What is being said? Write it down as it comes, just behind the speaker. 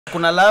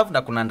kuna love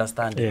na kuna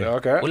understanding. Yeah.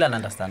 Okay. Ule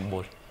understand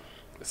ball.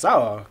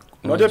 Sawa.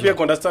 Unajua pia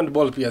understand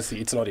ball pia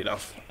it's not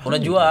enough.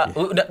 Unajua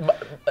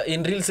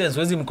in real sense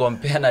wezi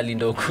mkompare na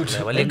Linda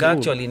Okuta. Wale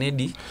actually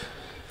need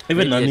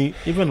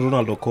even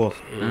Ronaldo Kof.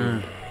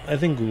 I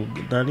think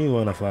nani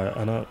wanafaa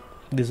ana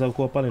deserve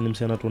kuwa pale ni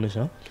msichana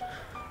tuonesha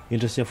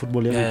interest ya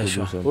football yake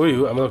kujusa.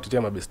 Huyu ameweza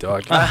kutetea mabeste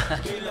wake.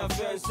 Kila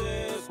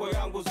fences kwa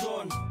yangu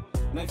zone.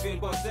 Na feel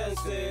kwa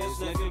senses,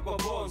 na feel kwa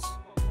bones.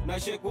 Na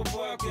shake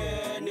upweke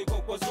niko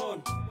kwa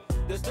zone.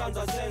 The stands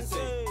are sense,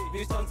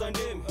 this stands are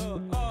name.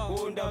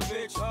 Unda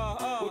bitch,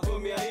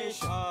 kutumia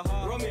ish.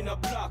 Romi na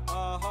black.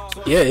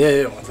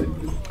 Yeah.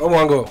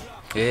 Omwango.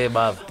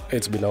 Baba.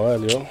 It's been a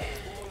while, yo.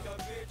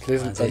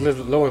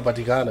 Leo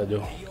umepatikana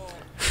jo.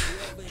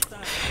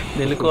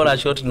 Nilikuwa na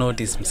short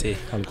notice msee.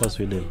 Alikuwa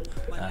Sweden.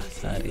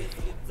 Sorry.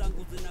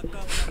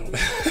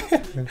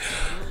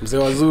 Mzee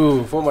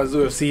wazuu, former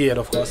Zoo FC and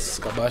of course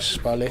Kabash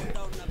pale.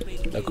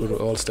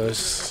 Nakuru All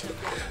Stars.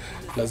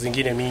 Na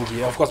zingine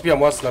mingi. Of course pia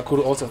mwasi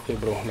Nakuru All Stars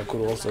bro.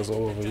 Nakuru All Stars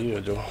all over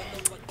here jo.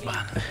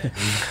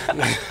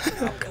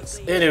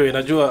 Anyway,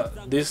 najua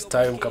this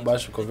time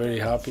Kabash uko very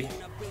happy.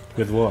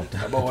 With what?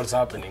 About what's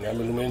happening. I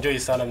mean, we enjoy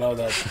sana now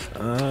that.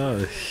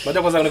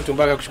 Baada kwanza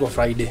nikutumbaka kuchukua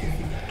Friday.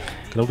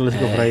 Kila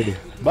siku Friday.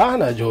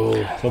 Bana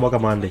jo. So baka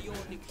Monday.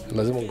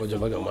 Lazima ngoja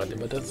mpaka Monday.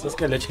 But that's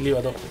kind of chilly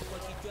though.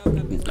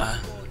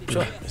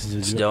 Sure.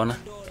 Sijaona.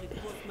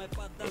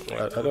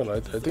 I don't know.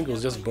 I think it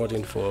was just brought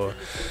in for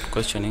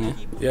questioning.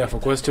 Yeah, for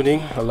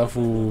questioning.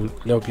 Alafu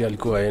leo pia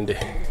alikuwa aende.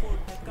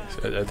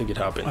 I think it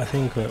happened. I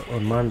think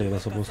on Monday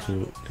they're supposed to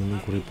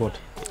report.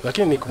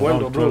 Lakini ni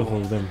Mwendwa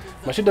bro.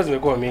 Mashida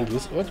zimekuwa mingi.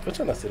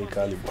 Wacha na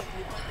serikali bro.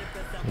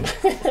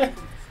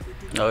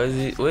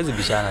 Hawezi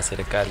bishana na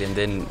serikali and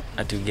then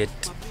at you get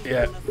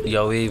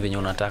your way venye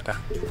unataka.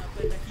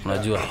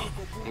 Unajua.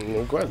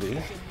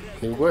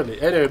 Ni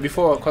kweli. Anyway,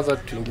 before kwanza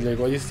tuingilie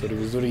kwa history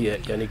vizuri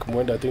ya Nick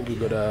Mwendwa, I think we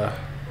gotta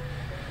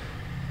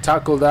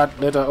tackle that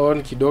later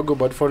on kidogo,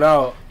 but for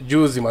now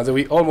juzi manze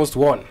we almost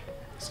won.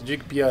 Sijui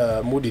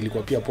pia mood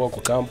ilikuwa pia poa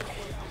kwa camp.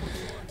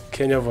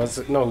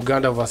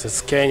 Uganda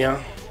versus Kenya.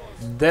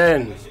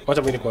 Then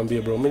wacha mimi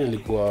nikwambie bro, mimi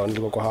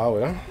nilikuwa kwa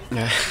hawe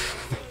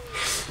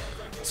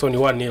so ni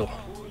 1-0.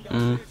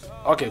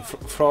 Okay,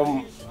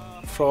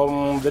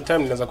 from the time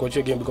nilianza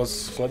kuachia game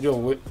because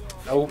unajua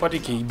upati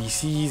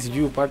KBC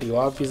sijui upati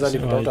wapi sasa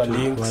nipata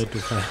links.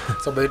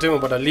 So by the time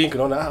upata link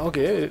unaona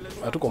okay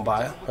hatuko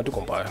mbaya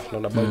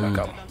unaona bado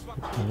kama.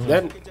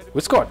 Then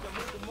we scored.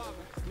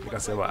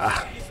 Nikasema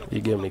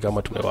hii game ni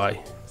kama tumewahi.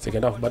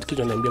 Second half but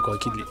kitu niambia kwa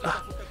akili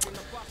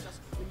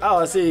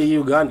say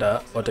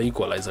Uganda wata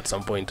equalize at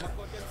some point.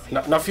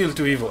 Na feel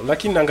tu hivyo.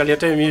 Lakini naangalia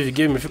time hivi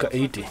game imefika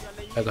 80.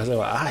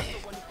 Akasema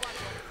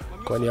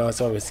kwani hawa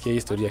sawa wamesikia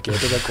historia ya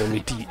Caretaker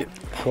Committee.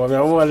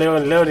 Wameamua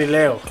leo ni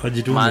leo.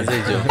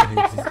 Mazejo.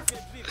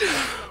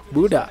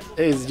 Buda,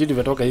 sijui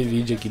nimetoka hivi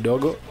nje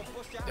kidogo.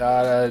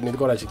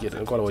 Nilikuwa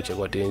na watch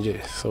kwa tenje.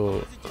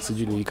 So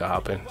sijui ni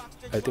happen.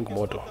 I think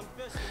moto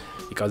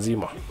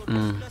ikazima.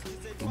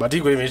 But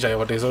iko imeisha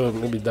yote, so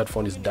maybe that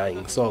phone is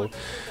dying. So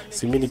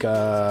simini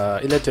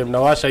ile time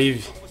nawasha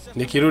hivi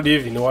nikirudi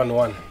hivi ni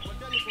 1-1.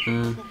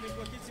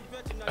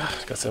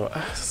 Nikasema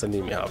sasa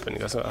nini happen?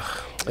 Nikasema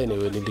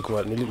anyway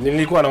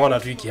nilikuwa naona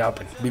tu hiki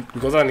happen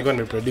because nilikuwa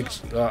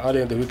nimepredict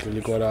early in the week.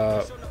 Nilikuwa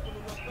na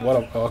one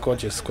of our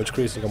coaches, Coach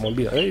Chris,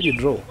 nikamwambia ni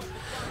draw.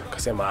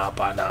 Akasema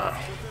hapana,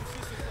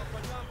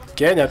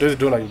 Kenya tuwezi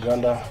draw na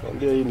Uganda,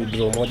 mwambie hii ni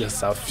draw moja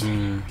safi.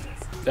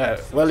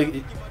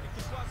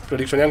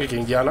 Prediction yangu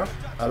ikiingiana,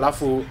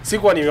 alafu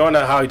sikuwa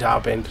nimeona how it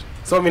happened.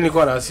 So mimi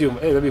nilikuwa na assume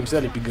maybe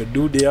msali alipiga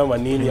dude ama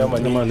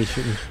nini.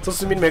 So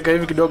mimi nimeka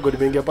hivi kidogo,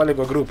 nimeingia pale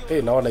kwa group.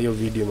 Naona hiyo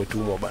video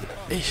imetumwa bana.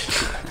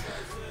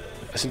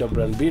 Ashinda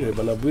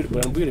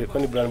Bwire,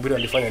 kwani Bwire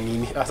alifanya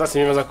nini? Sasa mimi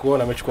nimeanza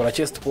kuona amechukua na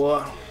chest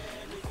poa.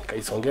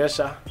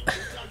 Kaisongesha.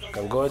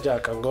 Kangoja.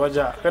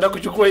 Kaenda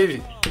kuchukua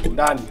hivi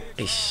ndani.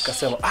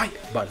 Kasema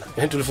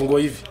bana, tulifungwa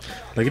hivi.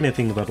 Lakini I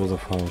think that was a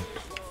foul.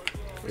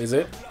 Is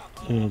it?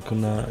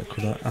 Kuna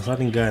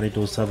asani gani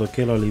to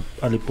Savakelo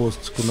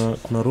alipost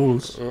kuna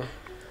rules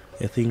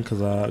I think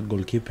za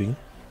goalkeeping.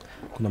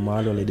 Kuna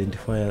mahali wale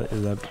identify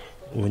that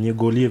wenye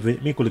goalie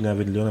mimi kulingana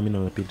vile niliona mimi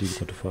na piti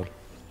ilikuwa tofauti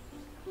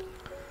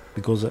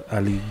because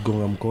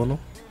aligonga mkono.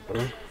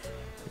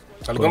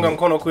 Aligonga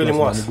mkono kweli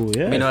mwasi.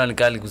 Mimi naona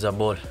nikali kuza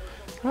ball.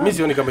 Mimi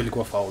sioni kama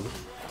ilikuwa foul.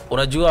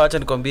 Unajua acha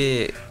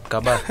nikwambie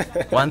Kaba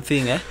one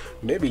thing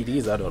maybe it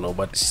is, I don't know,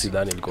 but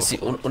sidhani ilikuwa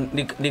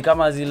ni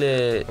kama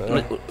zile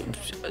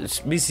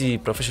busy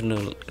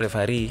professional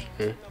referee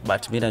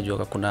but mimi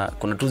najua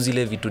kuna tu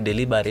zile vitu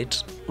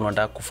deliberate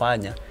unataka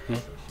kufanya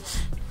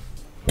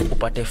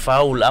upate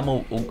foul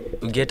ama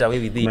get away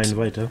with it.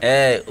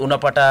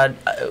 Unapata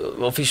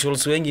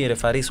officials wengi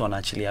referees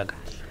wanaachiliaga.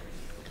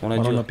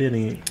 Unajua pia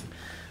ni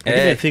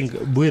I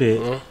think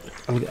Bwire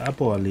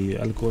hapo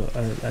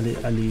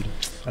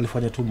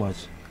alifanya too much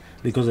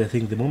because I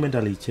think the moment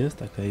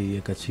alichest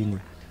akaiweka chini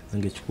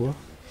angechukua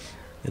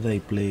either he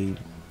play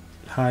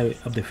high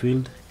up the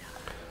field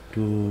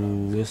to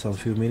waste some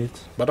few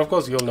minutes. But of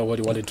course you all know what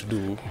he wanted to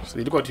do. So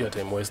ilikuwa tu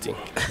time wasting.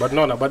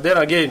 But then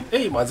again,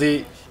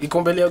 mazi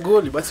ikombelea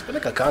goal basi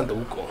peleka kando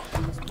huko.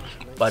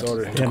 But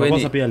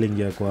kwenye pia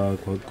aliingia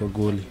kwa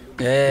goali.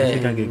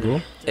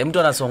 Go. Mtu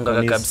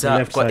anasonga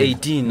kabisa kwa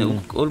 18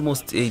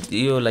 almost 8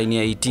 hiyo line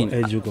ya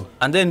 18.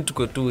 And then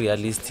tuko tu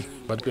realistic.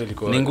 But pia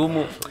ilikuwa ni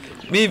ngumu.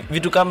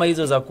 Vitu kama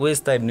hizo za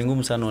waste time ni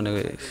ngumu sana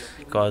one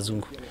kwa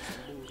wazungu.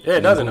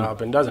 Doesn't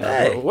happen.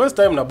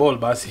 Waste time na ball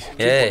basi.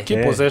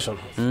 Keep possession.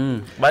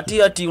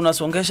 But ati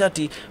unasongesha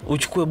ati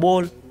uchukue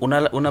ball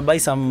una buy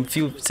some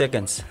few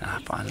seconds.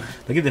 Hapana.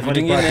 Lakini the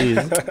funny part is,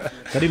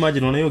 can you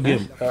imagine on hiyo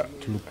game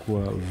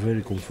tulikuwa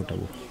very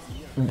comfortable.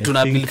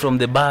 Tuna build from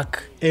the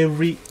back.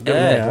 Every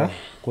player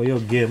kwa hiyo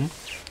game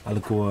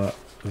alikuwa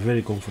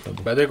very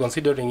comfortable. But they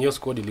considering your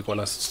squad ilikuwa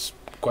na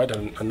quite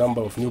a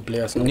number of new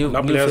players. New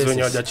players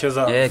wenye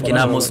hajacheza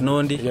kina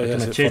Mosnondi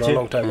for a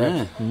long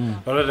time.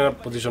 Naona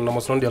position na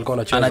Mosnondi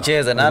alikuwa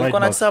anacheza na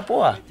alikuwa anacheza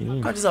poa.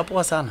 Anacheza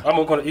poa sana.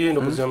 Ama uko hiyo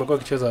ndio position amekuwa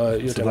akicheza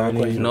hiyo tena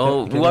kwa hiyo.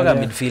 No, huaga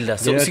midfielder.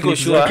 So siko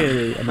sure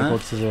amekuwa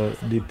akicheza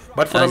deep.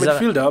 But for a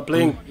midfielder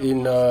playing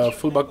in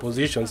fullback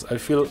positions, I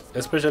feel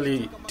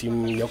especially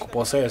team ya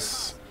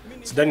kupossess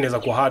sidani inaweza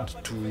kuwa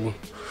hard to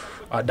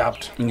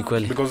adapt. Ni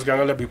kweli. Because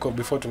ukiangalia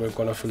before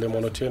tumekuwa na Philem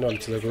Onotieno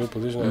alicheza kwa hiyo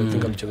position, I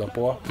think alicheza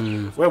poa.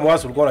 Wewe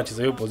Mwasi ulikuwa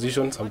unacheza hiyo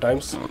position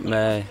sometimes.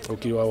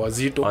 Ukiwa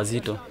wazito.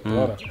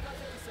 Unaona?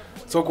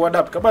 So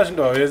kuadapt kama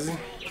ndio hawezi.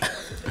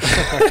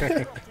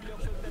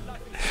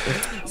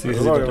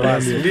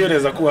 Ndio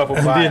inaweza kuwa hapo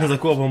mbaya.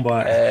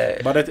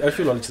 But I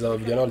feel walicheza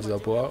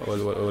poa.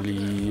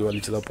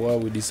 Walicheza poa.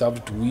 We deserve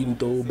to win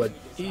though, but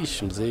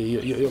mzee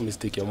hiyo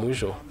mistake ya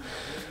mwisho.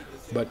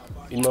 But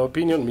in my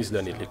opinion, Miss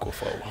Daniel liko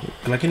foul.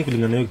 Lakini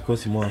kulingana na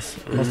kikosi Mwasi,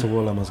 first of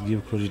all I must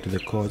give credit to the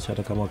coach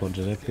hata kama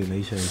contract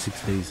inaisha in 6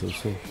 days or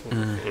so.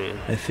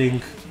 I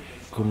think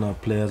kuna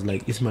players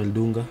like Ismail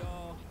Dunga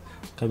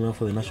coming up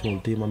for the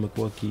national team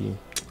amekuwa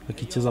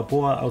akicheza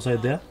poa outside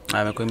there.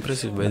 Amekuwa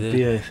impressive by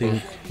the way. I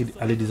think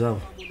he deserve.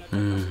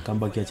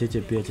 Comeback ya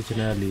Cheche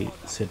naye ali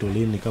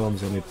settle in kama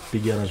mzee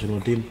amepiga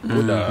national team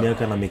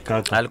miaka na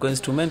mikaka. Alikuwa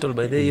instrumental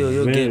by the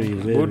hiyo game.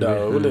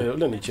 Buda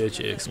ule ni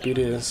Cheche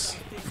experience.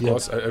 Of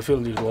course, I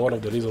feel it was one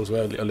of the reasons why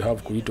I'll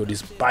have Kuito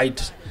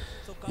despite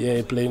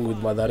playing with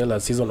Madarela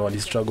season while he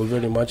struggled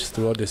very much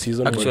throughout the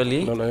season.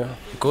 Actually,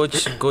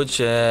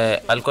 coach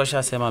alikuwa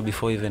shasema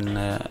before even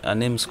a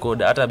name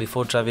scored hata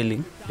before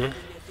traveling.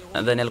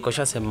 And then alikuwa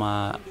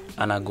shasema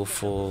anago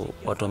for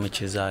watu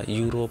wamecheza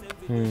Europe.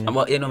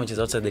 Ama yeye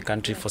amecheza outside the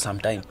country for some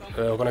time.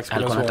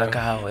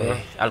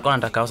 Alikuwa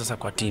anataka sasa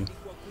kwa team.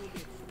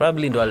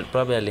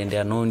 Probably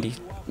aliendea Nondi.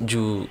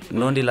 Juu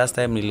Nondi last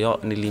time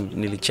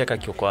nilicheka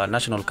kwa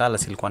national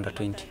colors ilikuwa under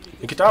 20.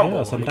 Kitambo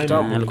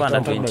alikuwa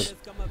under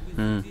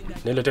 20.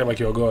 Nile tema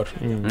kiwa Gor.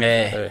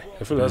 I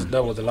feel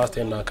that was the last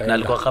time na kaenda. Na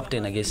alikuwa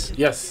captain I guess.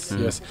 Yes.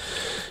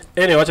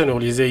 Anyway, wacha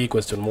niulize hii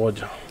question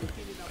moja.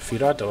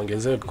 Firat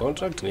aongezee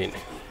contract nini?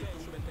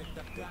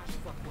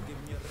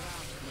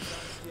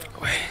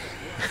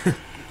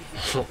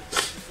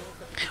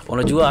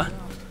 Unajua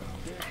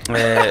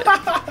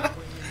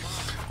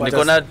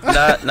niko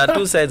na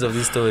two sides of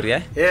the story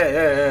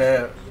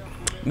Yeah.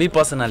 Me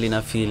personally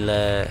na feel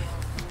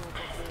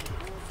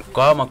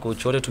kwa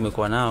makocha wote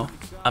tumekuwa nao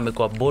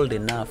amekuwa bold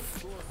enough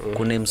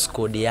kuname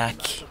squad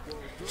yake.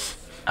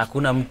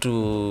 Hakuna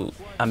mtu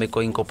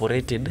amekuwa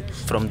incorporated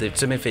from the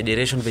same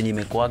federation venye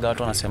imekuaga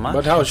watu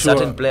wanasema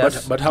certain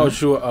players. But how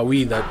sure are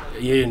we that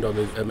yeye ndo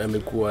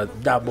amekuwa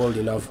that bold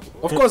enough?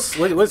 Of course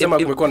wewe sema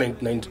kumekuwa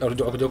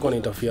na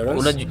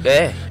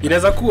interference.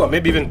 Inaweza kuwa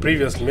maybe even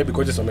previously maybe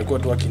coaches wamekuwa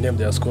tu wakiname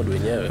their squad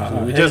wenyewe.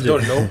 We just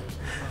don't know.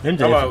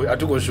 Kama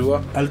hatuko sure.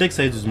 I'll take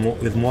sides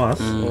with Moas.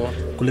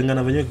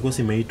 Kulingana venye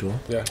kikosi imeitwa.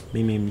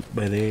 Mimi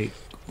by the way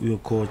your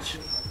coach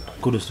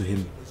kudos to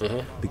him.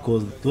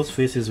 Because those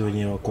faces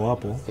wenye wako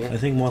hapo I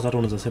think most hata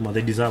unaweza sema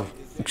they deserve.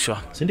 Sure.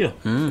 Sindio?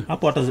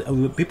 Hapo hata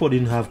people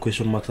didn't have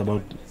question marks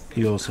about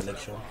your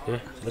selection.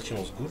 Selection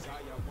was good.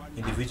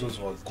 Individuals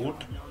were good.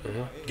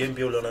 Game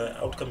pia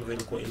uliona outcome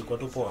ilikuwa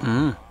tu poa.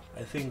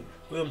 I think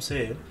we am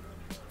saying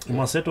we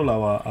must settle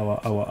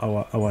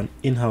our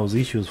in-house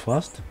issues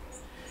first.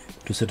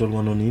 To settle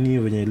mano nini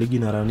venye ligi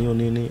na ranio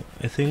nini.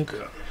 I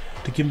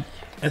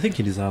think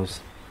he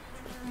deserves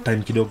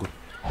time kidogo.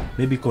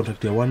 Maybe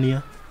contract ya 1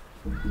 year.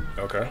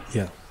 Okay.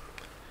 Yeah.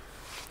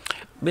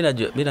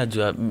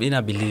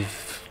 Bina believe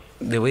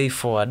the way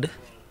forward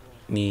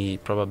ni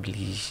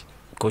probably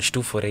coach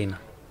tu foreigner.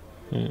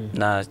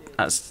 Na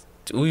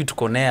huyu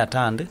tukonea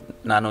tand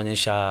na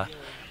anaonyesha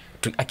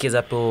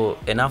akiweza po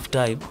enough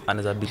time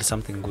anaweza build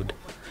something good.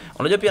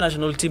 Unajua pia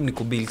national team ni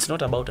kubuild, it's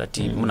not about a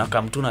team.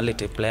 Unakam tu na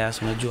lete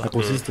players unajua.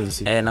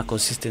 Na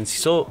consistency.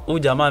 So huyu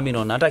jamaa mimi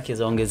naona hata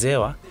akiweza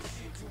ongezewa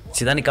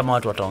sidhani kama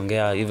watu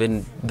wataongea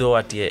even though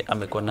ati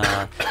amekuwa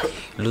na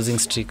losing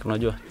streak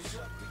unajua.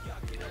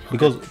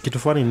 Because kitu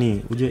funny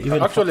ni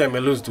even actually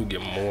I lose to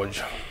game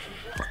moja.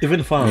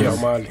 Even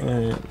fans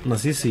na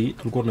sisi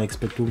tulikuwa tuna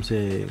expect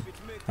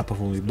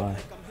perform vibaya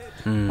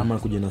ama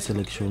kuja na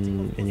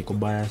selection yenye ko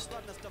biased.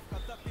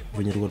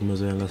 venye tulikuwa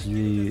tumezoea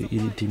sijui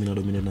ili team ina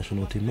dominate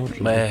national team not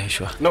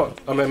sure no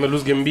ame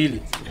lose game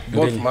mbili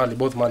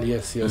both Mali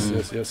yes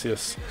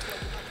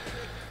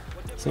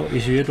so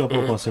issue yetu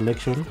hapo kwa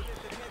selection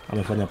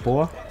amefanya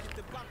poa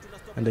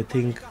and I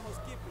think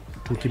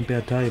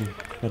tukimpea time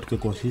na tuke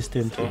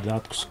consistent with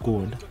that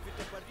squad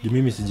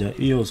mimi sija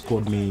hiyo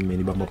squad mimi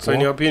ni bamba poa. So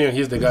in your opinion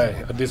he's the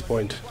guy at this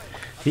point?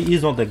 He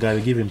is not the guy,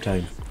 we give him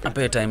time.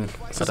 Ape time.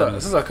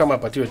 Sasa kama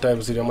apatiwe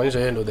time sio maanisha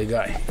yeye ndo the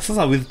guy.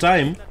 Sasa with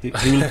time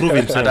he will prove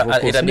himself of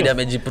course. Itabidi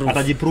amejiprove.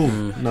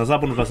 Atajiprove. Na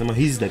hapo ndo tunasema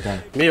he's the guy.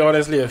 Me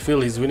honestly I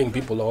feel he's winning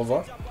people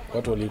over.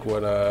 Watu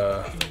walikuwa na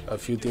a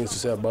few things to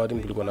say about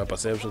him, kulikuwa na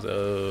perceptions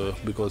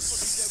because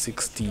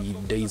 60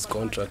 days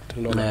contract,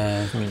 you know.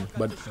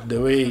 But the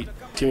way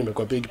team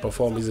imekuwa big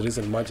perform hizo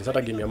recent matches,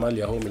 hata game ya Mali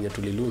ya home yenye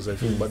tulilose I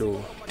feel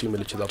bado team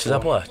ilicheza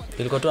poa.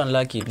 Ilikuwa tu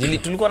unlucky.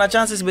 Tulikuwa na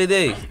chances by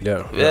the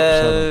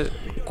way.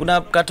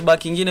 Kuna cutback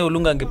kingine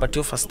Olunga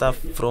angepatiwa first half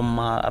from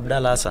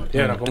Abdalla Hassan.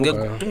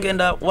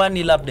 Tungeenda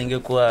 1 lap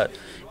ingekuwa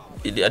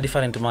a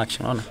different match,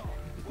 unaona?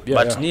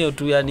 But niyo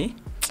tu yani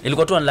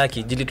ilikuwa tu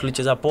unlucky.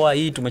 Tulicheza poa,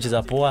 hii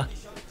tumecheza poa.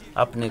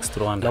 Up next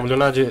Rwanda. Na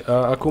mlionaje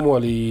Akumu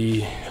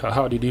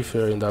how did he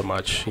fare in that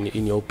match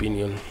in your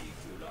opinion,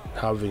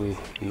 having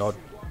not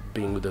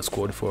been with the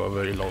squad for a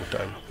very long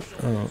time?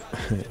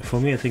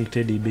 For me I think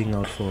Teddy being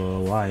out for a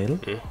while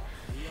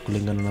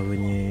kulingana na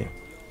venye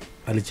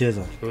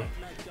alicheza.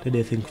 Teddy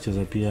I think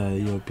kucheza pia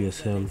hiyo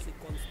PSL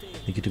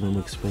ni kitu mimi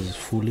expose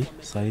fully.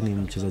 Sasa ni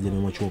mchezaji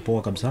amemachua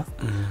poa kabisa.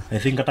 I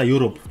think hata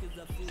Europe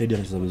Teddy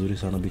anacheza vizuri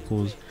sana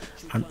because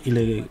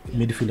ile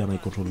midfield ana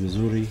control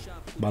vizuri,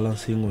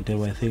 balancing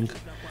whatever. I think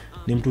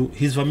ni mtu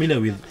he's familiar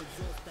with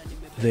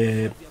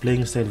the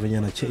playing style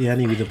venye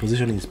yani with the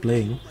position he's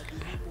playing.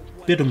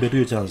 Pia tumbetu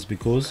hiyo chance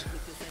because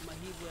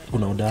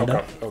kuna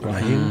Odada kuna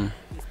him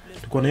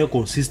tuko na hiyo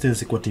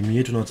consistency kwa timu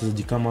yetu na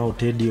wachezaji kama hao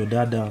Teddy,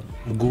 Odada,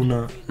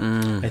 Mguna.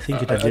 I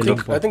think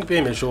I think pia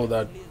ime show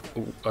that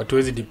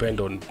hatuwezi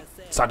depend on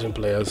certain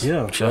players.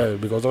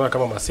 Because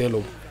kama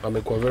Marcelo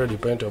amekuwa very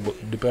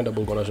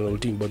dependable kwa national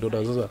team, but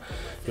Odada sasa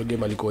hiyo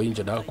game alikuwa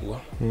injured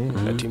hakuwa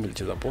na team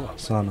ilicheza poa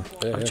sana.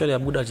 Actually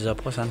Abuda alicheza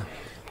poa sana.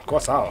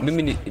 Kwa sawa.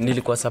 Mimi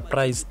nilikuwa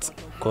surprised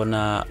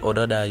kuna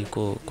Odada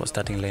yuko kwa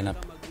starting lineup.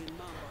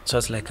 So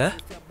it's like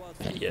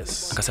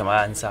yes.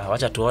 Akasema sawa,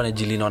 wacha tuone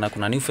jili naona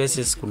kuna new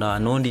faces, kuna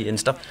Nondi and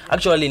stuff.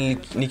 Actually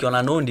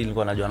nikiona Nondi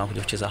nilikuwa najua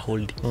anakuja kucheza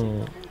holding.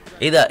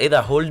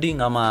 Either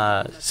holding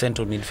ama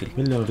central midfield.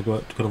 Mimi ndio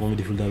tuko na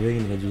midfielder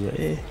wengi nikajua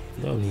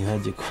leo ni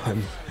haje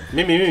kwani.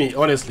 Mimi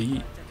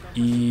honestly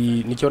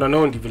nikiona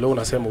Nondi vile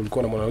unasema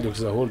ulikuwa na mwana mmoja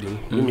kucheza holding,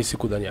 mimi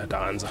sikudhani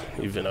ataanza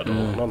even at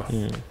all, unaona.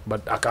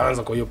 But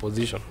akaanza kwa hiyo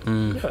position.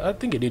 Yeah, I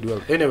think he did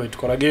well. Anyway,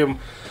 tuko na game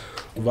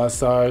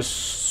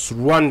versus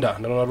Rwanda.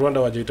 Na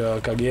Rwanda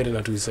wajeita Kagere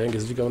na tuisenge.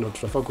 Sijui kama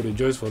tunafaa ku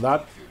rejoice for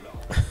that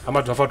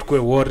ama tunafaa tukue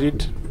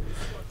worried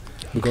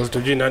because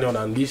tujui nani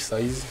wanaandish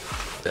size.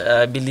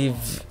 I believe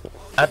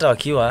hata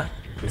wakiwa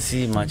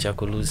si match ya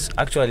lose.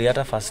 Actually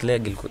hata first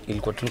leg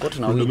ilikuwa tulikuwa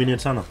tuna win.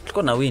 Dominate sana.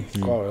 Tulikuwa na win.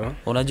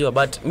 Unajua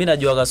but mimi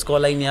najua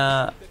score line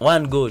ya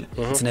 1 goal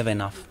it's never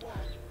enough.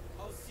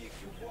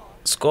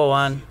 Score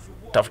 1,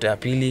 tafuta ya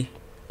pili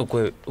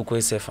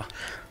ukwe safer.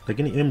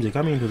 Lakini MJ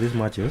coming into these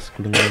matches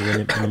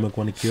kulingana na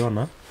nimekuwa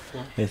nikiona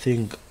I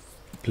think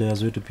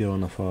players wetu pia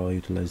wanafaa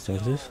utilize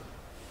chances.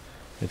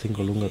 I think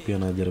Olunga pia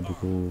anajaribu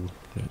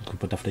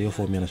kupata hiyo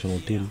form ya national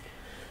team,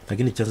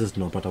 lakini chances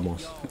tunapata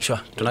most. Sure,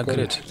 tuna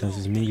great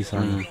chances mingi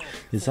sana.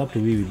 It's up to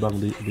we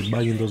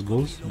bag in those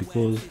goals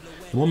because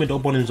the moment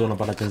opponents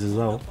wanapata chances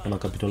zao wana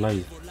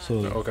capitalize.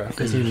 So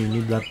I think we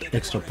need that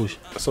extra push.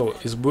 So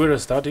is Bwire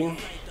starting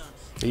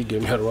hii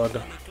game ya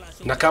Rwanda?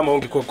 Na kama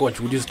ungekuwa coach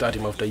would you start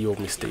him after your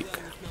mistake?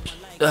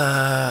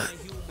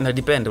 Na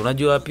depend.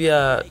 Unajua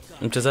pia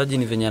mchezaji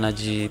ni venye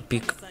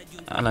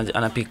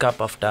ana pick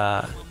up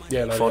after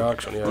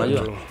reaction.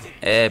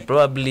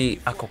 Probably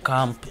ako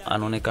camp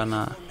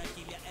anaonekana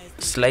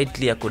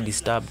slightly ako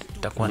disturbed,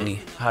 itakuwa ni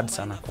hard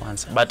sana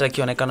kuanza. But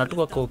akionekana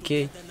tu ako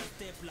okay.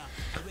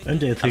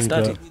 And I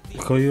think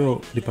kwa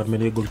hiyo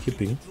department ya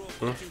goalkeeping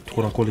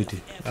tuko na quality.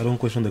 I don't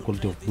question the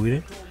quality of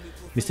Bwire.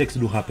 Mistakes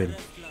do happen.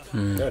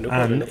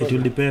 And it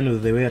will depend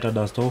on the way it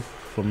dust off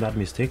from that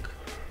mistake.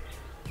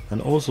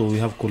 And also we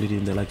have quality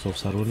in the likes of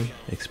Saroni,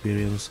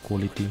 experience,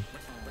 quality.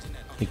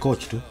 Ni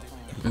coach tu.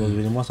 Because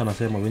when Mwasa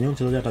anasema when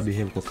mchezaji ata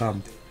behave kwa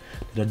camp,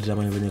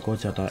 determine when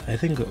coach ata, I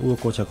think huyo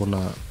coach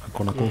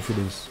akona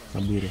confidence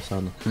na Bwire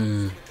sana.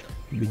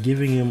 Be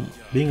giving him,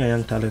 being a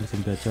young talent,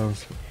 compare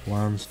chance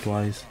once,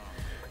 twice.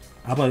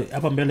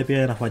 Hapa mbele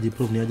pia anafaa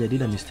jiprove ni aje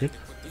did a mistake.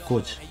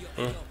 Coach,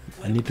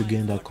 I need to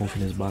gain that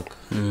confidence back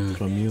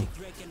from you.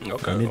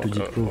 I need to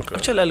jiprove.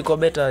 Actually alikuwa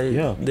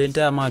better the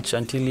entire match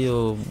until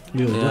hiyo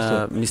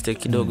mistake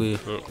kidogo hiyo.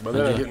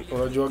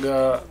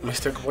 Unajuaga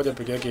mistake moja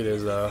pekee yake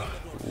inaweza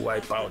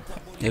wipe out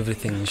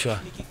everything. Sure.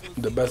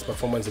 the best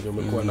performance yenye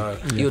umekuwa nayo.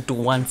 Hiyo tu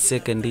 1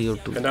 second hiyo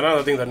tu. And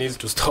another thing that needs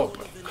to stop.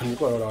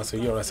 Nilikuwa naona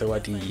wanasema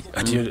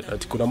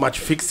ati kuna match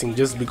fixing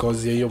just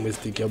because ya hiyo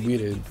mistake ya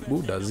Bwire.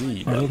 Who does he?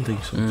 I don't think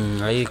so.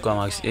 Hii kwa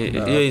max.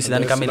 Hiyo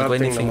isidhani kama ilikuwa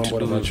anything to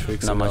do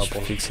na match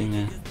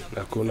fixing.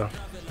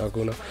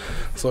 Hakuna.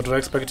 So to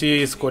expect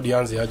hii squad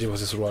yanze aje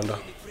versus Rwanda.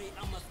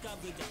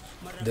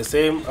 The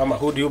same ama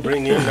who do you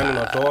bring in nani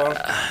unatoa?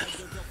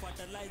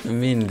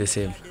 The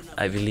same.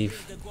 I believe.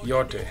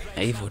 Yote.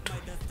 Hivyo tu.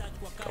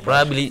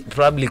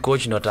 Probably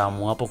coach ndo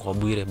ataamua hapo kwa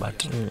Bwire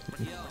but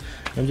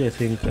I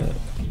think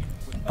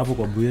hapo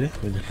kwa Bwire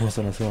wenye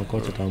posa nasema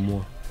coach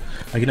ataamua.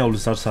 Lakini I will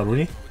start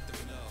Saruni.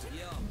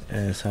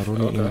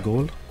 Saruni in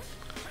goal.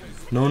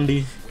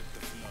 Nondi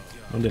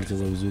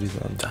alicheza vizuri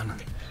sana.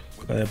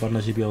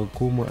 Partnership ya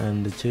Okumu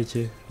and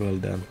Cheche, well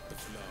done.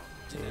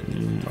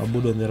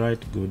 Abud on the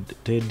right, good.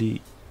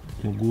 Teddy,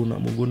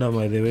 Muguna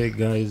by the way,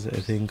 guys,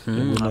 I think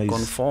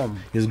Muguna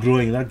is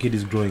growing. That kid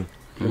is growing.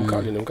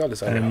 Mkali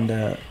sana.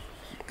 And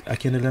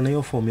akiendelea na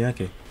hiyo form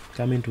yake,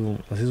 coming to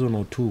a season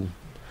or 2,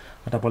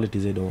 hata pale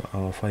TZ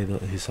our father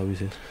his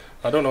services.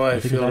 I don't know why I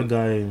think that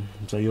guy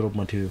is a Europe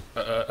material.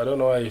 I don't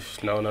know why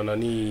if naona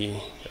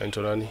nani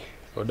Antonani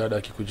or dada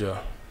akikuja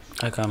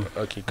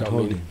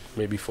come in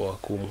maybe for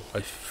Akumu.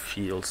 I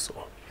feel so.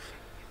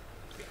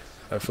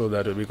 I feel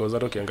that way because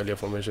that ukiangalia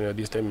formation at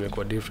this time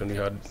imekuwa different. We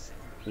had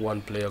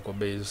one player kwa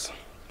base.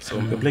 So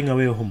we're playing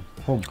away home.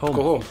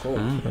 Go home.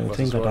 I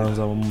think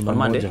ataanza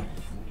mmoja.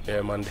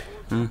 Yeah, Monday.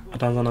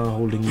 Ataanza na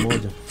holding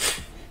mmoja.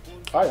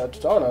 Haya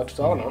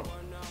tutaona.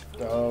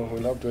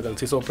 We'll have to wait and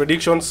see. So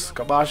predictions,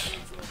 Kabash.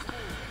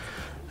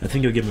 I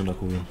think your game is going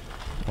to win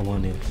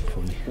 1-0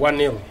 for me.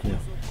 1-0. Yeah.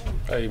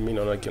 I mean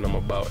on like na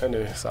mabao.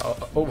 Anyway, so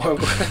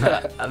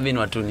I mean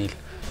 2-0.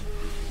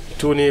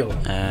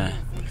 2-0.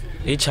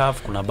 Each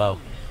half kuna bao.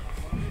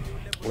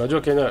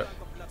 Unajua Kenya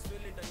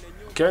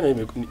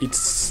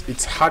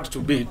it's hard to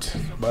beat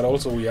but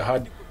also we are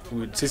hard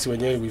sisi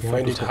wenyewe we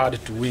find it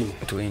hard to win.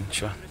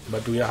 Sure.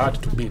 But we are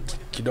hard to beat.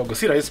 Kidogo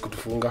si rahisi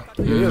kutufunga.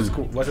 Hiyo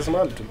siku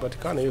wasema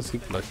tulipatikana hiyo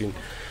siku lakini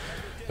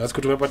na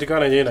siku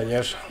tumepatikana yenyewe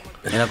inanyesha.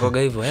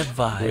 Inakoga hivyo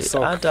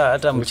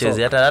hata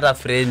mcheze hata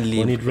friendly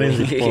when it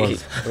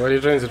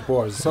rains it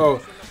pours.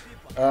 So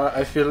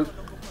I feel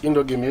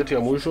indo game yetu ya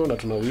mwisho na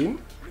tuna win.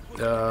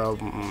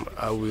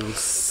 I will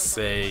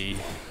say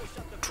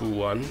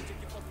 2-1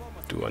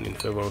 in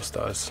favor of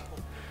Stars.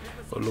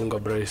 Olunga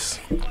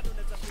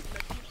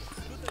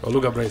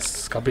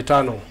Brace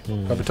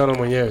kapitano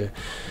mwenyewe.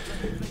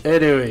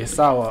 Anyway,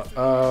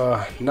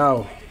 sawa.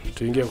 Now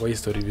tuingie kwa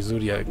history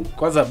vizuri ya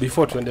kwanza.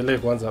 Before tuendelee,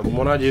 kwanza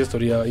mmonaje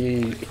history ya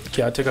hii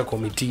Caretaker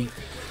Committee?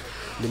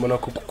 Nimeona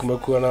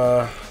kumekuwa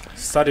na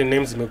certain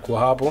names zimekuwa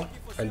hapo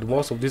and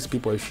most of these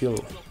people I feel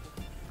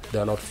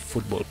they are not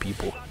football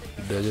people.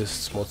 They're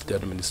just mostly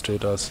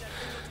administrators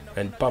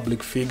and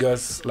public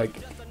figures.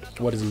 Like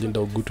what is Linda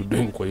Ogutu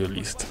doing kwa your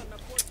list?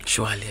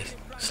 Surely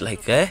it's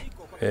like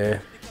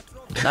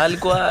na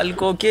alikuwa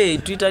okay.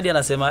 Twitter hadi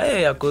anasema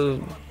yako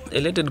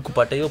elected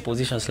kupata hiyo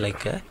positions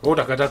like wewe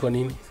utakata kwa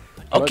nini?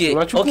 Okay.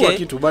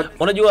 Kitu, but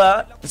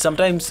unajua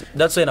sometimes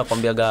that's why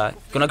nakwambiaga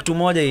kuna kitu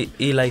moja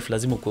hii life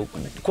lazima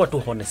kuwa too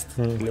honest.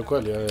 Ni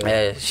kweli.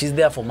 She's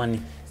there for money.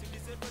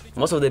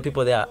 Most of the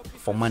people there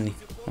for money.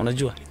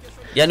 Unajua?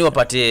 Yani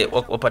wapate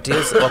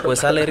wakwe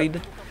salaried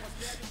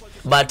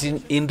but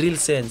in real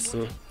sense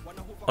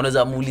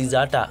unaweza muuliza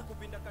hata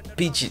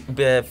pitch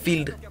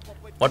field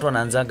watu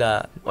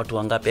wanaanzaga watu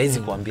wangapi hizi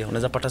kuambia.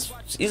 Unaweza pata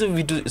hizo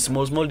vitu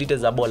small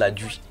details za bola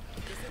juu.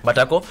 But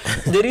ako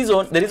the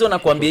reason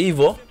nakwambia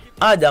hivyo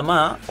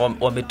jamaa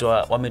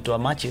wametoa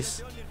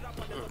matches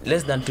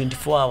less than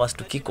 24 hours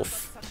to kick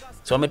off.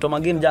 So wametoa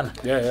magame jana.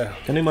 Yeah.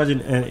 Can you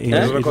imagine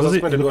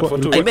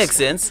it makes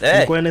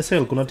sense. Kwa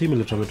NSL kuna team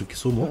ile travel to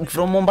Kisumu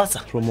from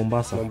Mombasa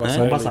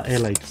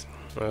Airlights.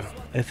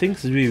 I think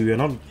we are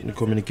not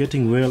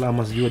communicating well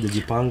ama sijui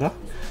wajajipanga.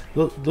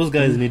 Those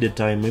guys needed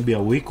time, maybe a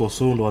week or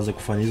so ndo waanze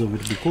kufanya hizo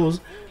vitu because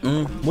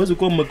mwezi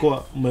kwa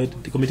mmekuwa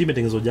committee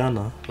meeting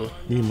jana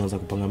ni mwanza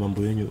kupanga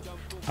mambo yenu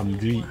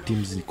amjui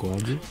teams ziko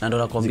aje. Na ndo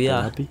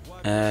nakwambia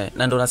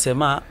na ndo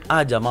nasema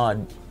jamaa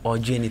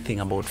wajui anything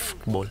about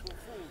football.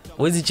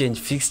 Wezi change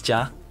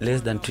fixture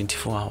less than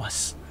 24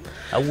 hours.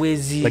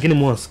 Hawezi.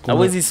 Lakini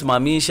hawezi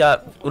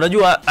simamisha.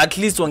 Unajua at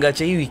least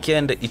wangeacha hii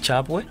weekend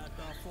ichapwe.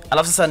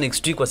 Alafu sasa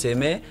next week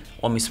waseme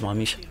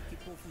wamesimamisha.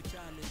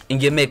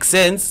 Inge make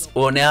sense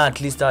uone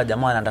at least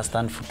jamaa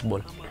understand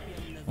football.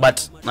 But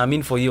I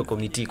mean for your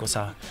committee iko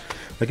sawa.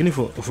 Lakini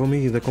for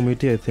me the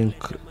committee I think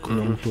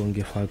kuna mtu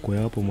angefaa kwa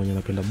hapo mwenye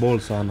anapenda ball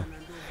sana.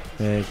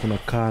 Kuna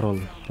Carol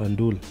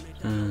Randul.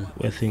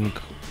 I think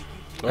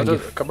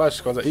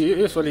Kabash kwanza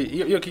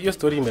hiyo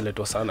story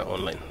imeletwa sana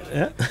online.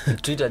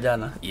 Twitter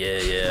jana.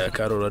 Yeah,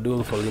 Carol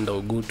Randul for Linda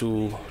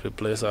Ogutu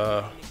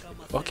replacer.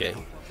 Okay.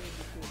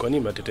 Kwa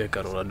nini mnatetea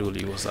Carol Randul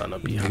hivyo sana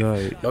pia?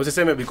 Na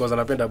usiseme because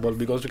anapenda ball,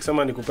 because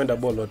tukisema ni kupenda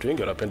ball watu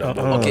wengi wanapenda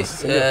ball. Okay.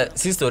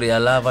 Si story ya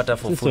love hata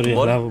for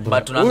football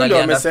but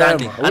tunaangalia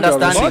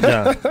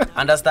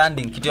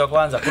understanding kitu ya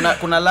kwanza.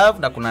 Kuna love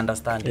na kuna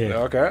understanding.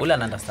 Okay. Ule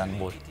understand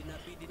ball.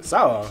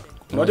 Sawa.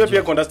 unajua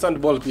pia understand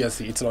ball pia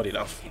si it's not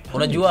enough.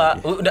 Unajua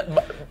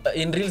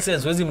in real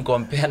sense wezi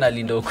mcompare na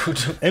Lindo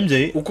Kutu.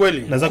 MJ ukweli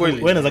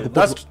wewe naweza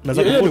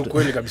kuput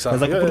ukweli kabisa.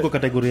 Naweza kuput kwa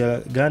kategoria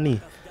gani?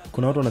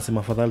 Kuna watu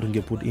wanasema afadhali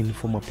tungeput in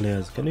former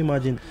players. Can you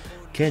imagine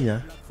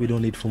Kenya, we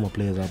don't need former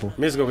players hapo.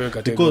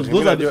 Because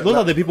those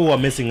are the people who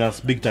are messing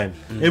us big time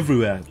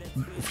everywhere.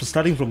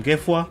 Starting from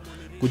Kefwa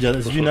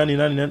kuja sijui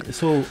nani.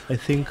 So I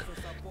think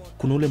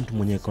kuna ule mtu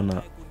mwenye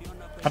kona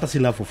hata si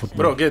love for football.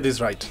 Bro, get this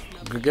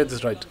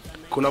right.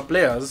 Kuna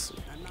players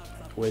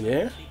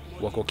wenye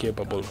wako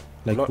capable.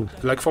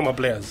 Like former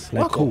players.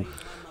 Like wako. Who?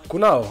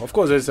 Kuna of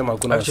course wewe sema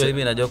kuna. Actually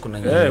mimi najua kuna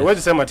ngine. Wewe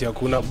sema ati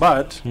hakuna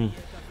but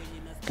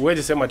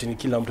wewe sema ati ni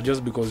kila mtu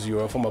just because you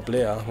are a former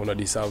player una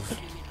deserve.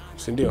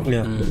 Sindio?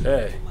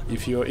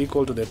 If you're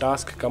equal to the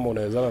task kama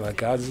unawezana na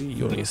kazi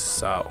hiyo ni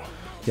sawa.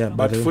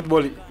 But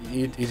football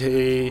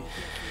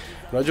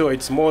unajua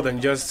it's more than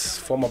just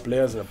former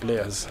players na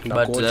players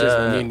na coaches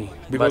na nini,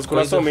 because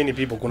kuna so many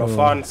people, kuna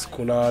fans,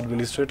 kuna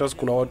administrators,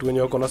 kuna watu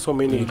wenye wako na so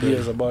many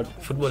ideas about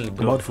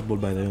football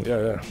by the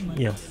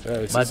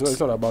way. It's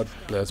not about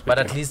players, but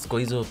at least kwa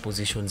hizo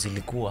positions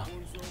ilikuwa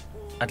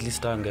at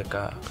least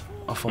angeka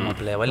a former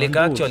player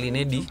walika actually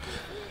Nedi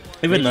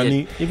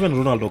even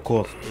Ronaldo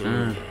Kof.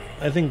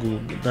 I think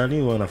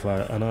nani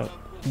wanafaa ana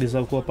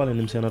deserve kuwa pale,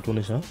 ni msichana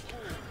tuonesha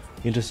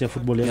interest ya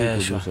football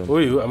yake kujusa.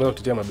 Huyu ameweza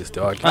kutetea mabeste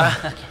wake.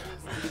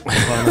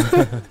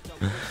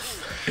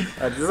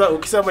 Sasa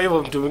ukisema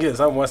hivyo mtu mwingine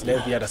sasa Mwasi naye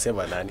pia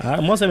atasema nani?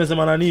 Mwasi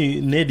amesema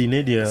nani?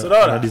 Nedi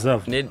ana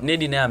deserve.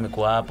 Nedi naye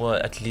amekuwa hapo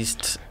at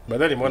least. But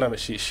then nimeona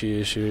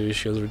she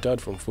has retired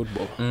from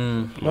football.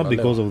 Not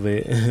because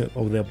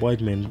of the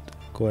appointment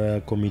kwa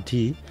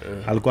committee.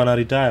 Alikuwa na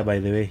retire by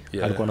the way.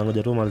 Alikuwa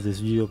anangoja tu malize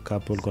sijui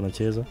cup alikuwa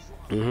anacheza.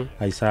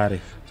 Haisare.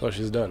 So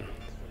she's done.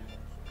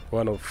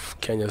 One of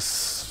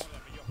Kenya's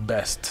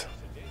best.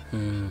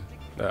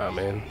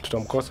 Man,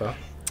 tutamkosa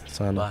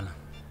sana bana.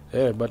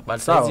 But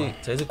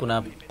saizi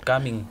kuna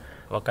coming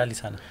wakali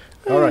sana.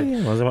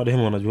 Alright. Wanasema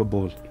demo wanajua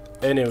ball.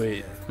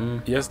 Anyway,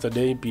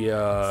 yesterday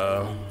pia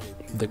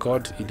the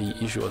court ili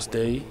issue a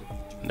stay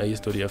na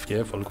history of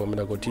FKF walikuwa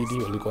wameenda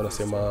kotini, walikuwa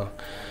wanasema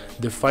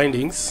the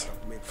findings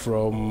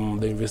from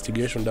the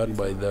investigation done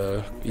by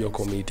the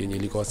committee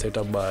ilikuwa set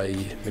up by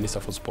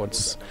Minister for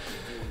Sports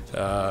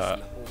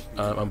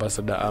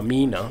Ambassador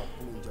Amina,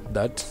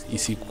 that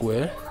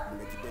isikue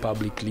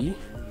publicly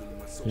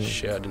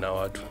shared na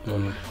watu.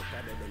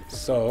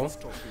 So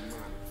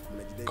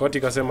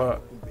koti kasema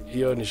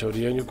hiyo ni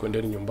shauri yenu,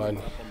 kuendeni nyumbani.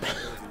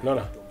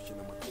 Unaona?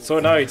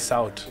 So now it's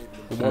out.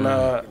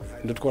 Umeona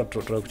ndio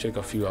tulikuwa kucheck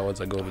a few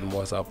hours ago with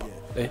WhatsApp.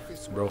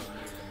 Bro,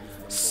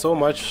 so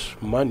much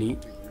money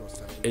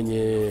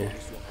enye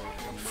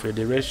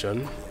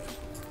federation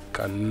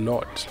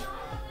cannot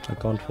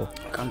account for.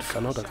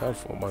 Cannot account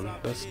for, man.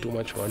 That's too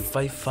much money.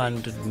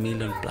 500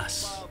 million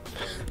plus.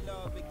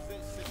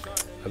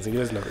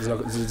 Zingine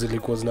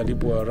zilikuwa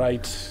zinalipwa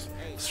right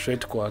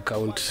straight kwa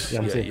account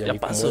ya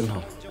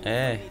personal.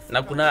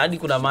 Na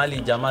kuna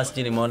mali jamaa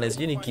sijui nimeona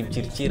sijui ni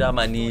Kipchirchira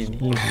ama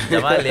nini.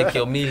 Jamaa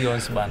leke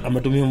millions bana.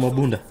 Ametumia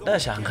mabunda.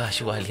 Shangaa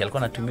shwali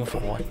alikuwa anatumia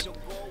for what?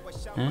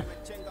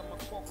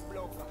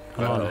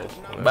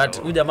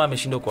 But huyu jamaa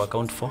ameshindwa ku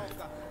account for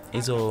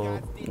hizo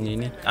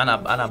nini?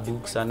 Ana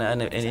books, ana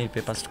any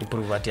papers to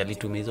prove that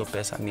alitumia hizo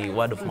pesa, ni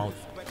word of mouth.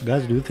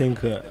 Guys, do you think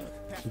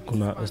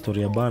kuna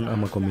story ya ban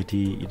ama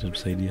committee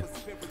itatusaidia?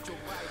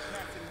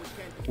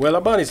 Well,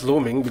 a ban is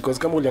looming because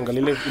kama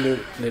uliangalia ile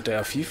letter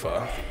ya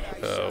FIFA,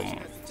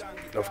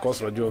 of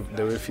course unajua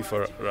the way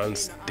FIFA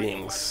runs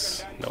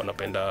things, na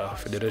wanapenda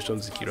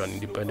federations ikirun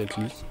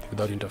independently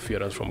without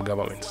interference from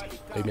governments.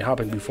 It may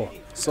happen before.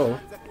 So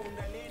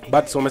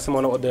but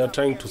wamesema they are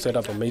trying to set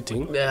up a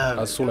meeting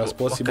as soon as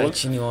possible.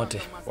 Wakachini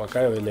wote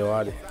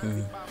wakaelewane.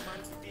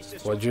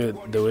 Wajue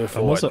the way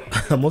forward.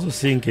 I'm also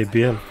seeing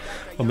KPL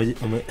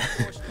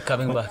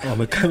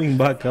coming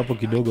back hapo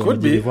kidogo.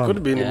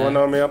 Could be ni mwana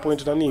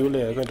wameappoint nani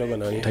yule akaitoka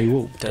nani?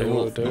 Taiwo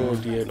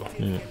Dieno.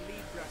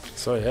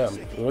 So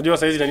unajua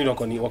saizi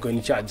nani wako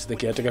in charge, the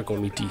Caretaker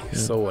Committee.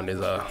 So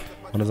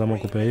wanaweza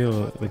mkupea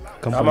hiyo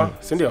kampani.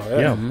 Si ndio?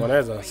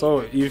 Wanaweza.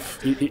 So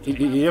if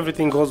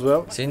everything goes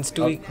well, since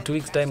 2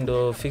 weeks time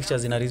ndo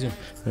fixtures ina resume.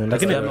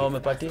 Lakini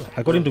wamepatia.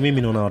 According to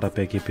mimi naona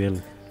watapea KPL.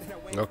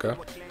 Okay.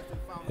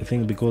 I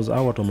think because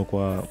our watu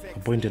wamekuwa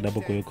appointed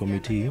hapo kwa hiyo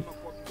committee,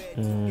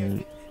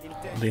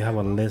 they have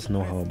a less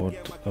know-how about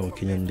our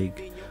Kenyan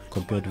league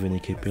compared to when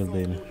KPL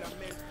then.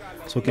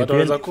 So KPL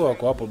wanaweza kuwa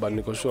kwa hapo, but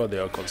niko sure they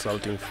are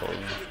consulting from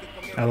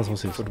other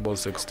sources, football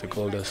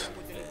stakeholders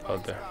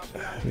out there.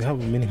 We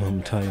have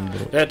minimum time,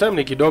 bro. Time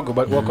ni kidogo,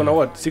 but wako na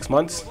what 6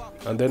 months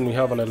and then we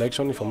have an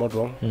election if I'm not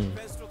wrong.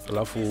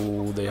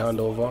 Alafu they hand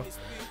over.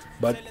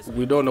 But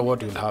we don't know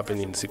what will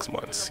happen in 6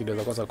 months.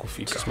 Inaweza kosa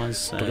kufika.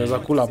 Tunaweza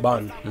kula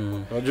ban.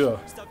 Unajua?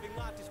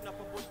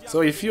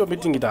 So if you're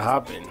meeting it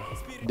happen,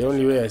 the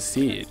only way I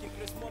see it,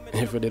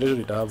 if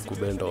federation it have to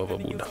bend over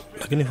Buddha.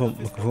 Lakini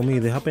for me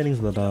the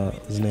happenings that are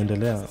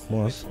zinaendelea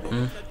most,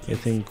 I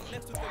think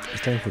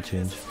it's time for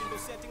change.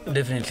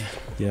 Definitely.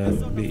 Yeah,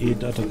 be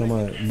it hata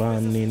kama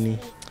ban nini,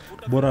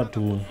 bora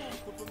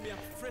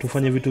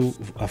tufanye vitu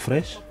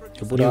afresh,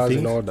 to put us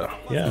in order.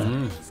 Yeah.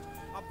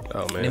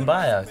 Oh, man. Ni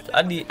mbaya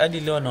hadi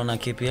leo naona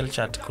KPL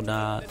chat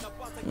kuna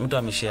mtu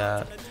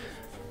ameshare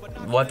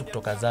watu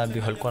kutoka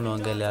Zambia walikuwa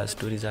wanaongelea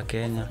stories za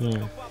Kenya.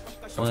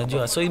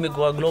 Unajua, so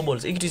imekuwa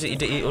global.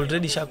 It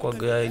already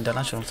shakwa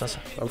international sasa.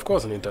 Of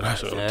course an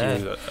international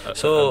team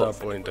so, at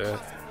that point.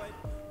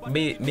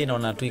 Mi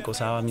naona tu iko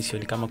sawa, mi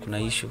sioni kama kuna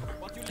issue.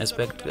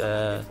 Expect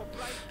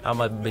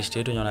ama best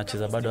yetu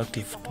wanacheza bado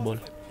active football.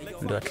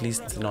 Ndio at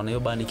least naona hiyo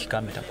bani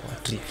kikame itakuwa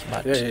tricky,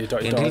 but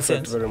it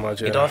affect very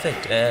much. It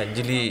affect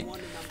jili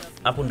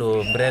hapo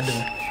ndo bread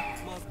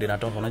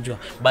dinatoka, unajua,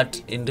 but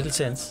in real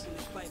sense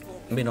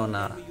mi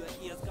naona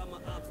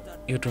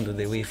you to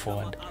the way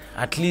forward,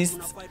 at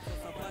least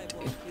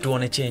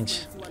tuone change.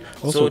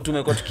 Also, so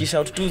tumekuwa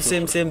tukishout tu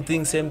same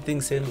thing.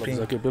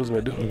 Za KPL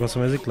zimedu. Because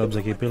hizi clubs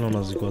za KPL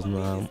wanazikuwa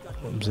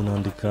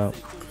zinaandika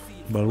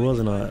barua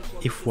zina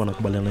if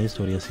wanakubaliana na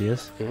historia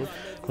CS.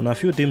 Kuna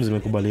few teams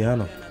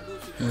zimekubaliana.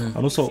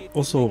 And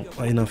also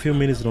in a few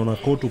minutes naona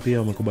Kotu pia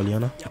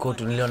wamekubaliana.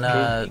 Kotu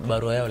niliona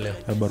barua yao leo.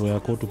 Barua ya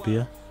Kotu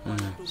pia.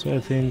 So I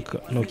think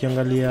na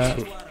ukiangalia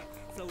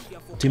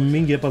timu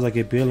mingi hapa za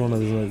KPL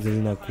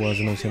zinakuwa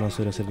zinahusiana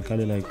na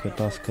serikali like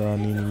Tusker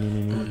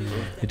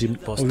nini.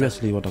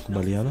 Obviously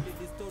watakubaliana.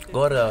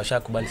 Gora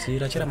washakubali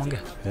sira chira monge.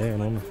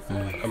 Unaona.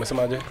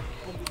 Amesemaje?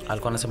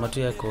 Alikuwa anasema tu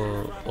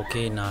yako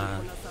okay na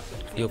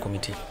hiyo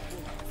committee.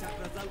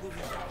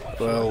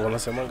 Well,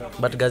 wanasemanga.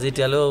 But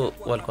gazeti leo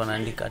walikuwa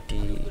wanaandika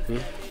ati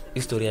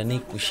historia ni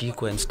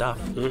kushikwa and stuff.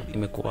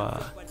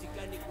 Imekuwa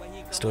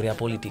story ya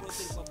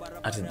politics.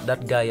 Ati that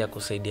guy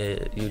yakusaidia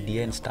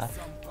UDA and stuff.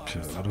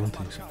 I don't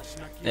think so.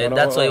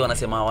 That's why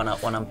wanasema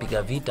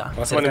wanampiga vita.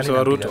 Wanasema ni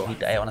Msawaruto.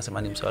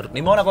 Wanasema ni Msawaruto.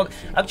 Nimeona kwa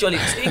actually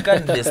stick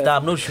the star,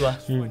 I'm not sure.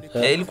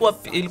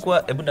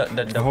 Ilikuwa hebu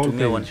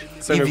ndakutumia one.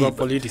 Sema kwa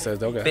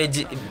politicized, okay.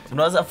 Page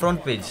unaweza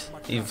front page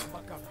if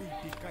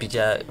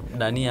picha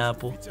nani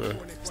hapo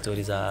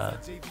stories za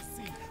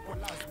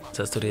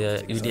story ya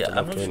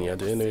UDA.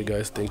 Anyway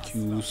guys, thank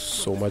you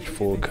so much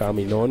for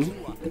coming on.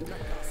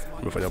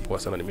 Mmefanya poa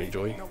sana,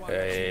 nimeenjoy.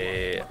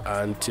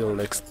 Until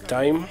next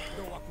time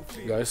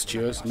guys,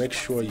 cheers. Make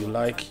sure you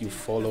like, you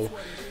follow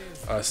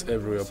us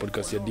everywhere,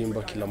 podcast ya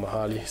Dimba kila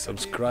mahali,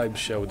 subscribe,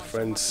 share with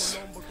friends.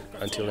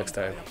 Until next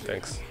time,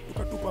 thanks.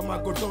 Ukatupa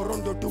magodoro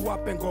ndo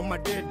tuwape ngoma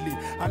deadly,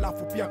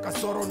 alafu pia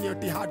kasoro ni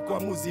eti hard kwa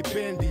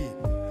muzipendi,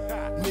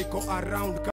 niko around